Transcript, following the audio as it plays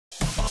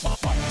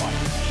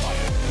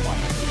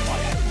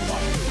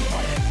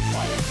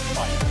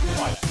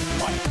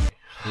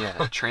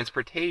Yeah,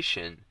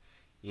 transportation,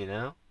 you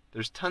know?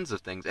 There's tons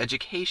of things.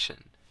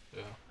 Education.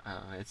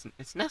 Yeah.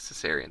 It's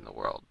necessary in the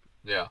world.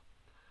 Yeah.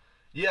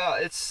 Yeah,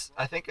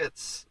 I think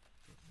it's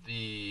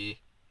the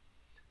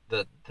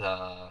the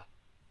the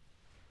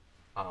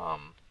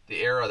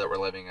era that we're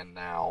living in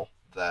now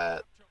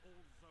that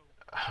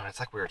it's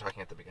like we were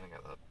talking at the beginning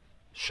of the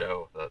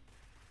show that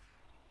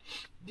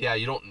yeah,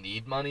 you don't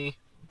need money,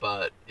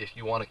 but if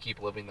you want to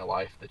keep living the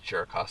life that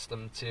you're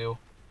accustomed to,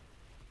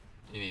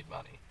 you need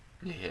money.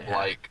 Yeah.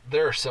 Like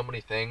there are so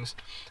many things.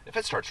 If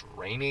it starts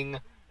raining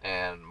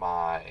and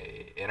my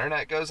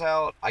internet goes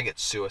out, I get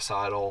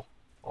suicidal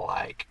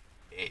like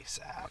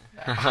ASAP.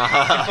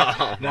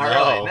 Oh, Not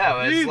really. no. No,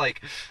 it's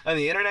like when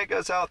the internet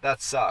goes out,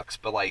 that sucks.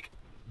 But like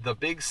the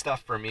big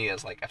stuff for me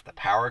is like if the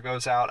power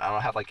goes out, I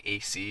don't have like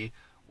AC.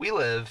 We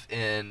live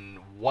in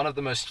one of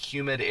the most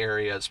humid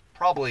areas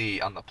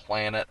probably on the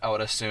planet, I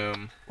would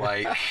assume.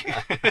 Like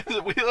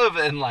we live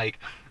in like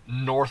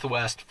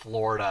northwest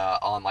Florida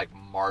on like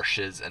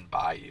marshes and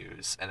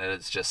bayous, and it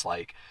is just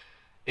like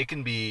it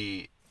can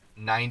be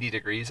 90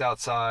 degrees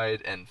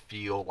outside and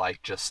feel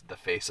like just the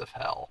face of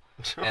hell.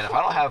 And if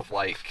I don't have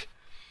like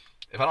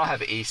if I don't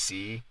have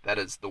AC, that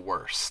is the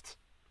worst.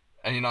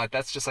 And you know,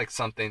 that's just like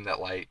something that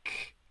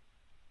like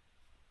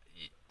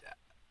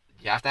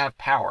you have to have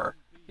power.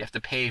 You have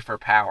to pay for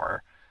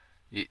power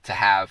to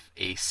have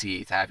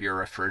AC, to have your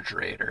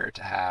refrigerator,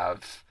 to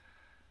have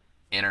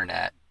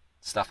internet,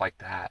 stuff like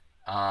that.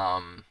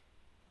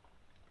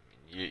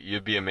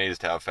 You'd be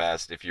amazed how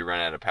fast, if you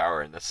run out of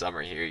power in the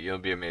summer here, you'll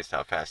be amazed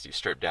how fast you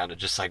strip down to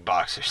just like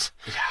boxers.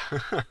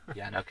 Yeah,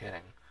 yeah, no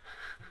kidding.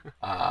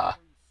 Uh,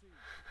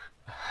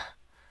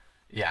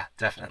 yeah,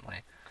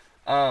 definitely.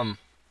 Um,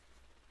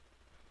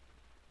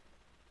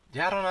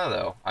 yeah, I don't know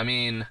though. I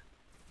mean,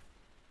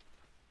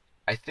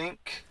 I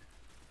think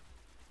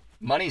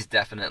money's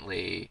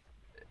definitely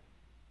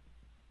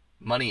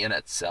money in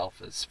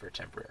itself is for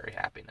temporary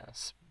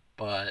happiness,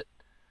 but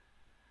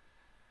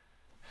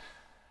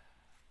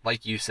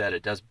like you said,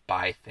 it does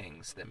buy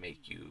things that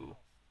make you,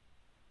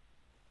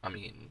 I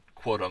mean,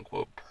 quote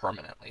unquote,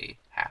 permanently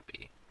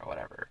happy or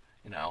whatever.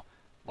 You know,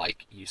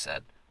 like you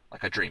said,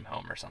 like a dream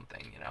home or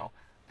something. You know,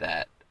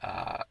 that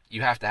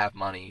you have to have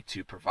money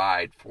to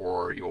provide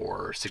for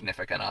your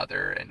significant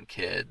other and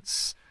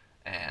kids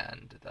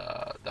and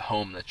the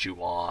home that you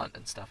want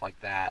and stuff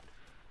like that.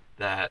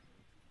 That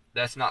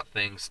that's not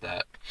things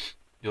that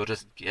you'll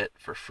just get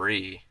for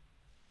free.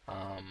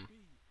 Um,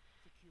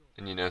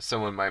 And you know,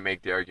 someone might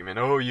make the argument,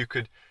 "Oh, you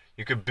could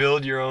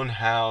build your own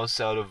house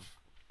out of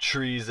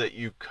trees that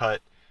you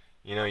cut.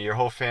 You know, your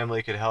whole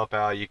family could help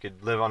out. You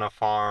could live on a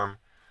farm."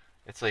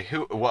 It's like,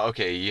 who? Well,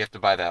 okay, you have to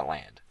buy that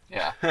land.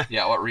 yeah,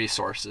 yeah. What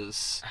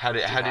resources do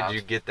you How did have?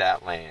 you get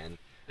that land?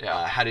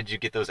 Yeah, How did you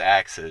get those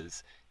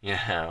axes? You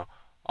know,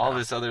 all yeah.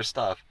 this other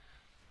stuff.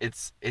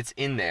 It's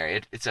in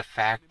there. It's a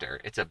factor.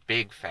 It's a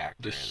big The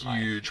factor in life.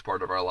 huge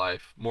part of our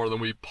life, more than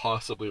we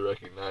possibly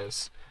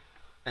recognize.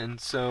 And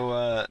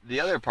so the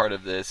other part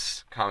of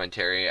this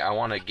commentary, I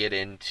want to get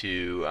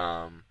into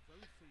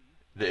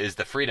is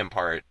the freedom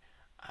part.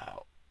 Uh,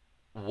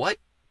 what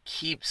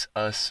keeps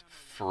us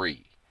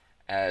free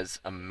as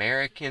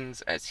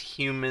Americans, as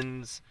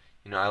humans?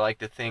 You know, I like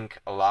to think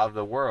a lot of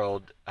the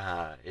world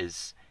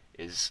is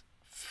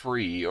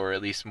free, or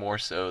at least more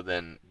so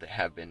than they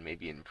have been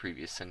maybe in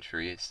previous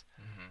centuries.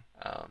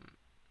 Mm-hmm. Um,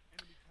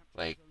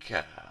 like,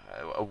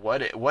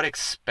 what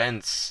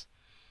expense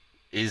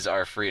is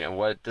our freedom?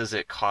 What does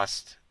it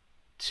cost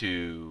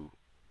to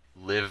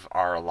live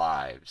our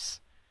lives?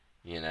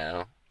 You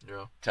know,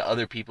 Yeah. to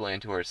other people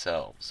and to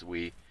ourselves.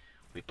 We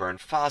burn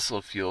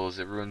fossil fuels.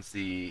 It ruins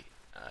the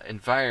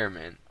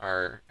environment.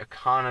 Our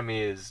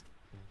economy is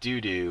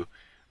doo doo.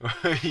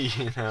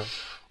 You know,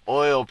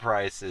 oil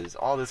prices,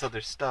 all this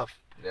other stuff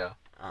Yeah.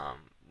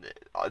 um,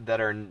 that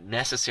are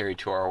necessary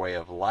to our way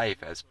of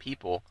life as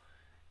people.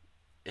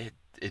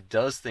 It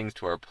does things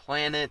to our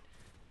planet,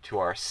 to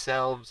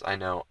ourselves. I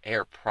know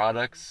air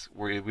products.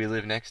 We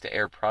live next to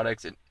air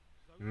products. It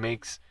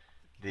makes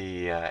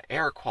the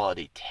air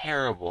quality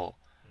terrible.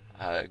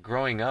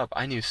 Growing up,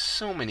 I knew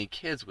so many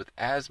kids with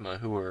asthma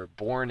who were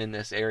born in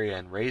this area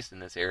and raised in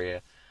this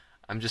area.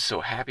 I'm just so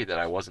happy that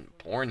I wasn't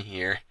born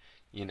here,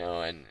 you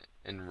know,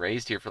 and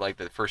raised here for like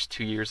the first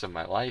 2 years of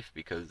my life,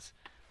 because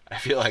I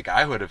feel like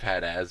I would have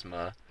had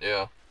asthma.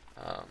 Yeah.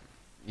 Um,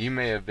 you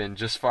may have been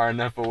just far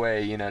enough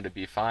away, you know, to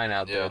be fine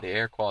out there. Yeah. The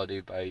air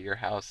quality by your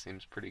house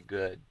seems pretty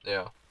good.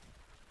 Yeah.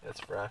 It's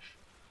fresh.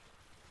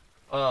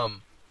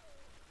 Um.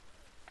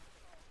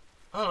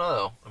 I don't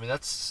know. I mean,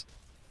 that's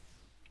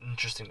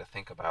interesting to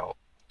think about,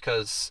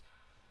 because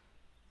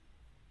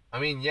I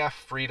mean, yeah,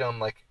 freedom,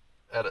 like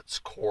at its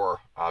core,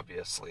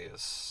 obviously,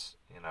 is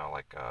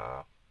like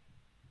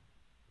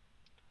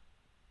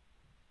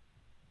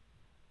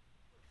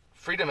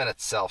freedom in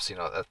itself.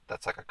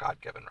 That's like a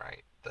God-given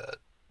right that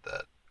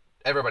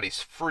everybody's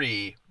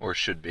free Or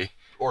should be.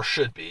 or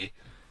should be.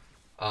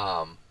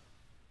 Um,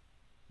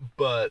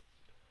 but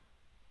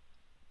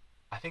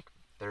I think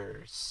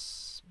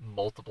there's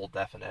multiple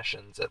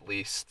definitions, at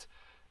least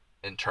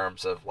in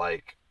terms of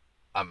like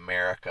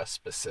America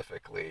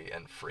specifically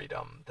and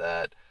freedom,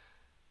 that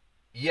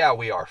yeah,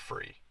 we are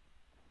free.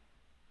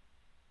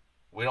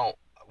 We don't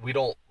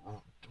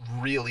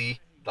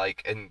really,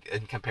 like, in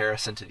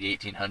comparison to the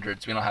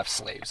 1800s, we don't have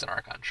slaves in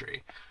our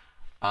country.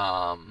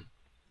 Um,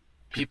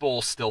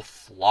 People still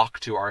flock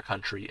to our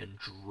country in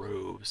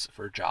droves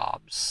for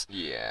jobs.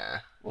 Yeah.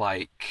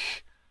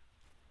 Like,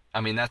 I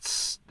mean,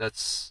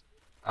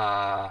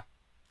 uh,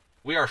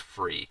 we are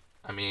free.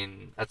 I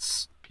mean,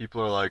 that's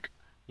People are like,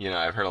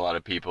 I've heard a lot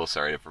of people,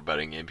 sorry for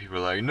butting in, people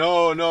are like,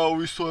 no, no,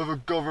 we still have a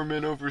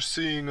government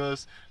overseeing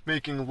us,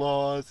 making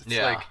laws. It's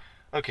yeah, like,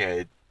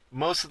 okay,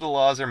 most of the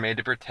laws are made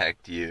to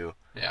protect you.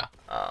 yeah,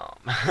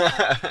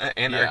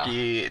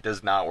 Anarchy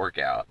does not work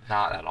out.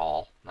 not at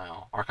all.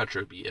 No, our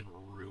country would be in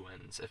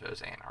ruins if it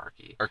was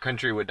anarchy. Our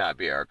country would not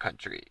be our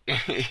country.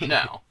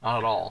 No, not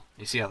at all.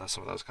 You see how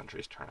some of those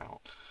countries turn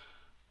out.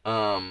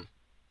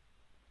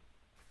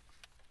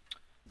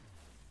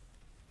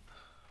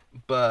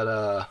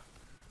 But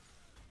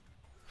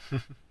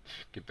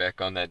Get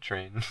back on that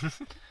train.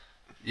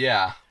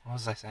 yeah. What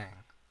was I saying?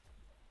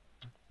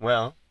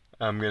 Well,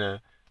 I'm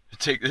gonna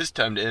take this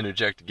time to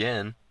interject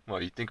again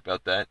while you think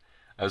about that.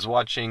 I was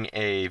watching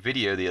a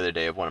video the other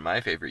day of one of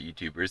my favorite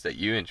YouTubers that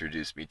you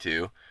introduced me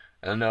to.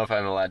 I don't know if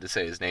I'm allowed to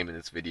say his name in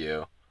this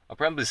video. I'll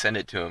probably send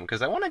it to him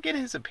because I want to get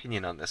his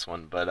opinion on this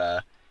one.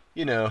 But,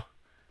 I'm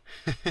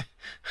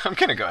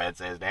gonna go ahead and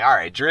say his name.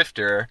 Alright,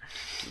 Drifter,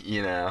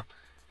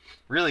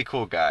 really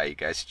cool guy. You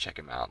guys should check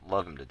him out.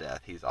 Love him to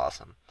death. He's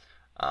awesome.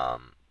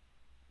 Um,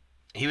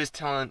 he was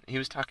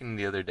talking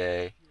the other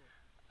day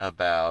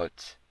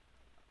about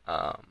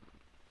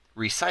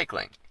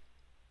recycling,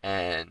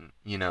 and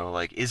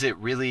like, is it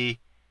really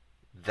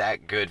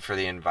that good for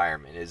the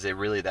environment? Is it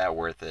really that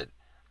worth it?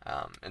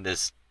 And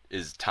this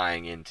is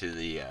tying into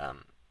the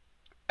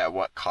at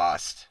what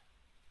cost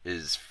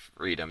is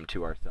freedom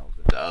to ourselves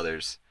and to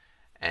others.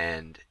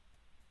 And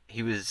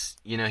he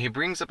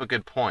brings up a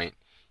good point.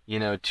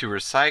 To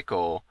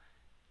recycle,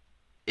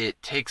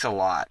 it takes a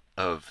lot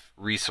of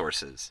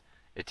resources.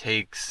 It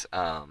takes,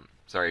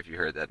 sorry if you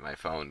heard that, my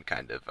phone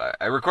kind of,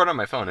 I record on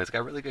my phone. It's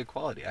got really good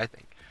quality, I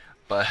think.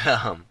 But,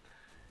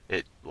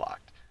 it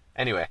locked.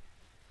 Anyway,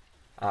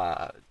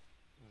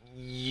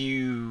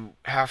 you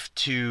have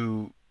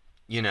to,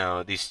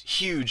 these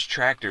huge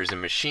tractors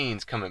and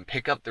machines come and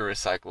pick up the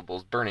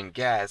recyclables, burning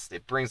gas.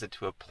 It brings it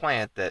to a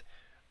plant that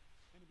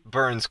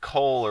burns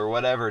coal or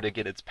whatever to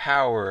get its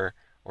power,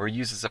 or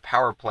uses a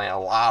power plant, a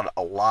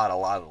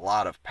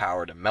lot of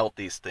power to melt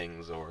these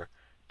things or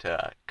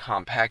to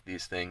compact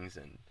these things,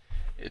 and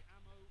it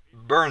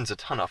burns a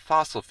ton of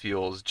fossil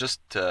fuels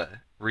just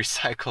to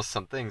recycle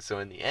some things. So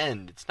in the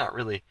end, it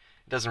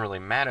doesn't really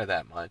matter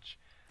that much.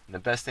 And the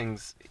best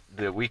things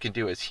that we can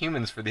do as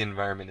humans for the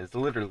environment is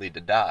literally to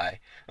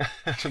die.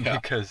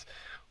 Because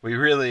we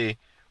really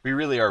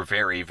are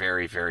very,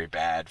 very, very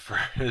bad for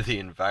the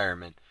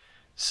environment.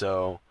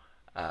 So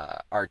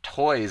our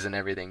toys and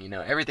everything,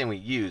 everything we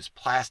use,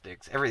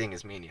 plastics, everything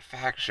is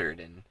manufactured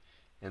in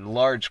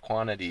large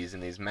quantities in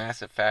these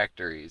massive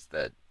factories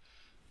that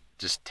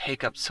just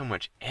take up so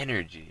much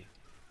energy.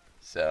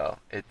 So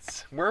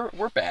we're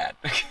bad.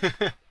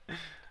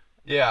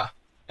 Yeah.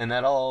 And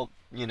that all,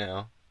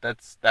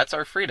 that's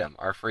our freedom.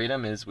 Our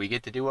freedom is we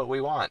get to do what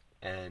we want.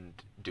 And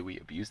do we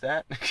abuse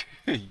that?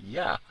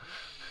 Yeah.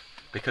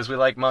 Because we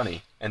like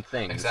money and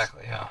things.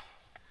 Exactly, yeah.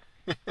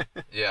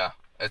 Yeah.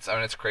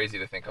 It's crazy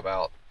to think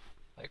about,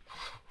 like,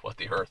 what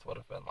the Earth would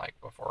have been like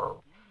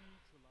before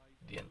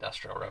the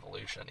Industrial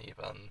Revolution,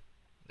 even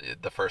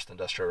the first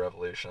Industrial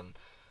Revolution.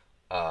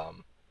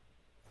 It's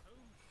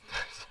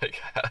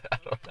like, I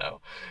don't know.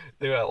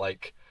 Think about,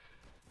 like,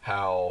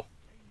 how,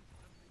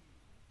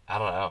 I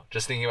don't know,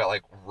 just thinking about,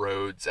 like,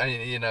 roads. I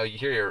mean, you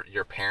hear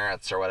your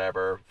parents or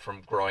whatever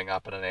from growing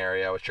up in an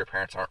area, which your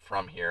parents aren't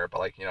from here, but,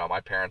 like,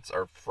 my parents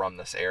are from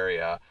this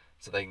area,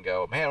 so they can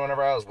go, man,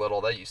 whenever I was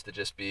little, that used to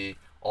just be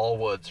all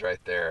woods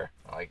right there.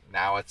 Like,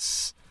 now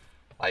it's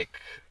like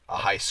a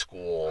high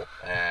school,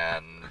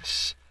 and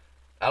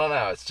I don't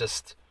know,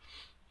 it's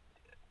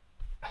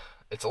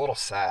a little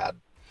sad.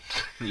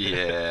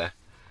 Yeah.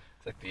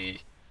 It's like the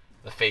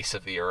face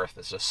of the earth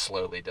is just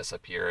slowly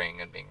disappearing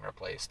and being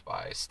replaced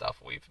by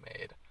stuff we've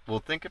made. Well,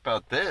 think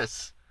about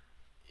this.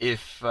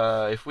 If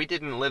we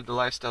didn't live the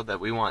lifestyle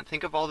that we want,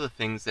 think of all the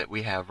things that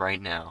we have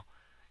right now.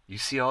 You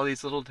see all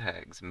these little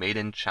tags, made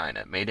in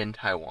China, made in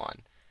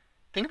Taiwan.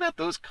 Think about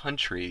those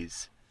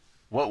countries,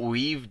 what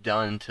we've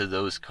done to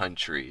those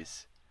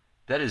countries.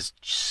 That is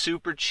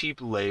super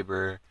cheap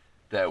labor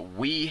that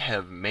we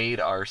have made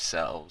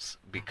ourselves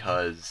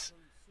because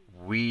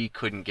we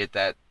couldn't get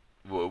that.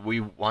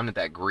 We wanted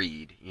that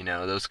greed.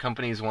 Those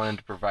companies wanted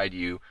to provide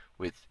you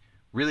with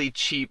really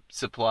cheap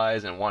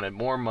supplies and wanted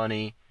more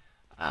money.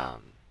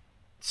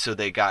 So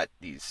they got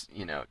these,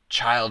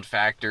 child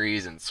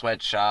factories and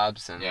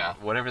sweatshops and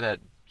whatever that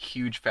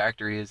huge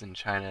factory is in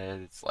China.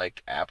 It's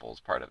like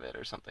Apple's part of it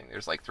or something.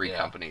 There's like 3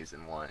 companies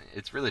in one.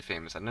 It's really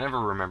famous. I never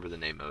remember the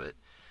name of it.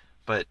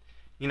 But,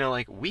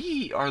 like,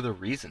 we are the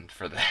reason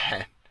for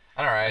that.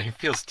 All right. It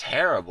feels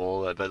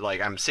terrible, but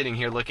like I'm sitting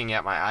here looking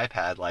at my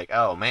iPad like,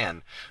 oh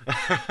man,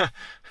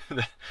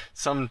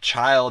 some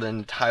child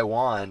in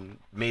Taiwan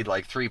made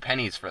like 3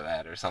 pennies for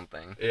that or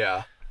something.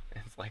 Yeah.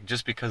 It's like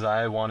just because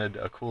I wanted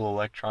a cool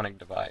electronic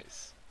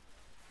device,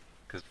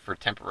 because for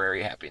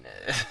temporary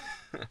happiness.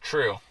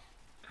 True.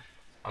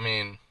 I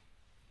mean,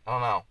 I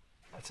don't know.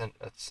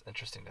 That's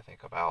interesting to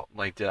think about.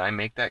 Like, did I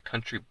make that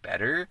country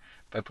better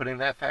by putting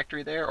that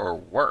factory there, or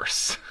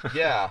worse?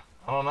 Yeah,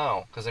 I don't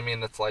know. Because, I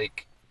mean, it's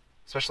like,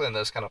 especially in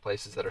those kind of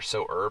places that are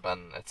so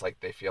urban, it's like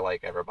they feel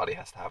like everybody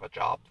has to have a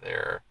job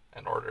there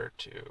in order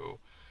to,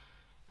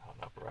 I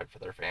don't know, provide for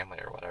their family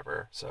or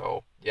whatever.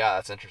 So, yeah,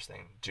 that's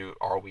interesting.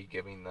 Are we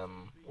giving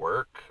them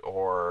work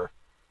or.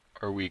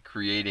 Are we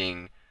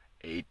creating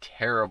a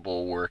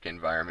terrible work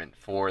environment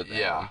for them,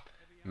 Yeah.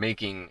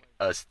 making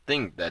us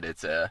think that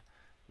it's a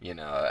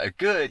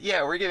good,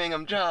 yeah, we're giving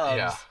them jobs,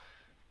 Yeah.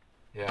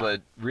 Yeah.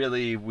 but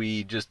really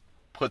we just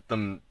put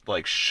them,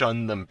 like,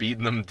 shun them, beat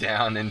them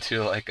down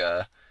into like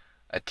a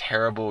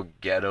terrible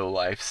ghetto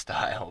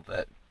lifestyle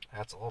that,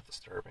 That's a little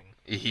disturbing.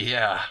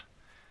 yeah,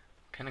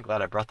 kind of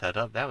glad I brought that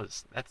up.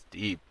 That's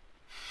deep.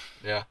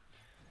 Yeah.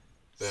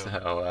 Boom.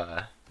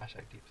 So,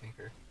 Hashtag deep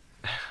thinker.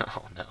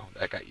 oh no,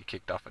 that got you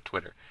kicked off of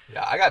Twitter.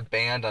 Yeah, I got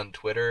banned on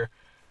Twitter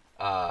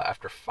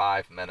after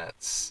 5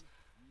 minutes.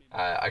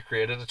 I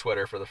created a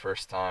Twitter for the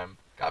first time,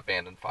 got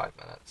banned in 5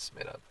 minutes,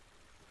 made a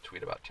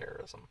tweet about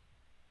terrorism.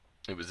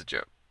 It was a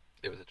joke.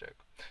 It was a joke.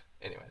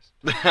 Anyways.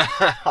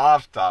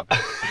 Off topic.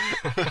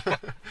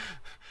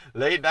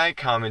 Late night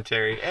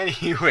commentary.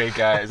 Anyway,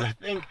 guys, I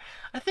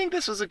think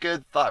this was a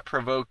good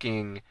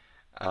thought-provoking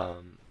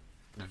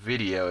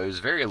video. It was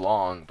very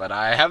long, but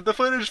I have the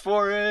footage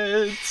for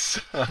it.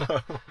 So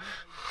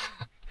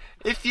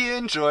if you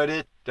enjoyed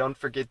it, don't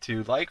forget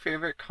to like,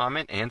 favorite,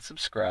 comment, and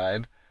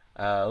subscribe.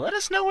 Let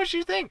us know what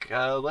you think.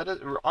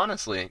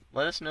 Honestly,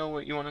 let us know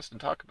what you want us to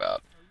talk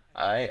about.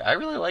 I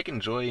really like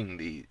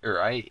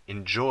I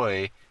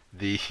enjoy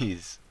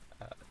these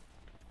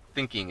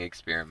thinking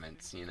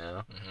experiments.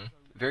 Mm-hmm.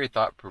 Very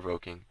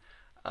thought-provoking.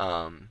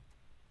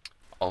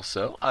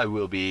 Also, I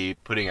will be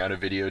putting out a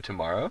video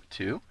tomorrow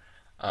too.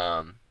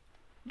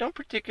 Don't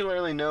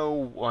particularly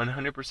know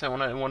 100%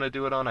 what I want to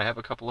do it on. I have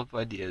a couple of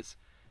ideas,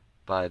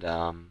 but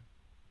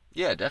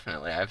yeah,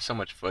 definitely. I have so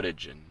much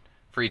footage and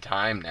free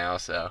time now,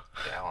 so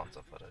Gallons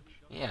of footage.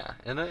 yeah,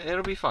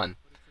 it'll be fun.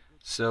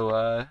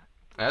 So,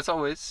 as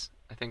always,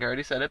 I think I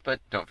already said it, but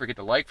don't forget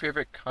to like,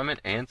 favorite, comment,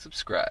 and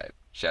subscribe.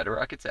 Shadow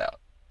Rockets out.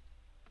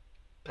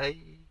 Bye.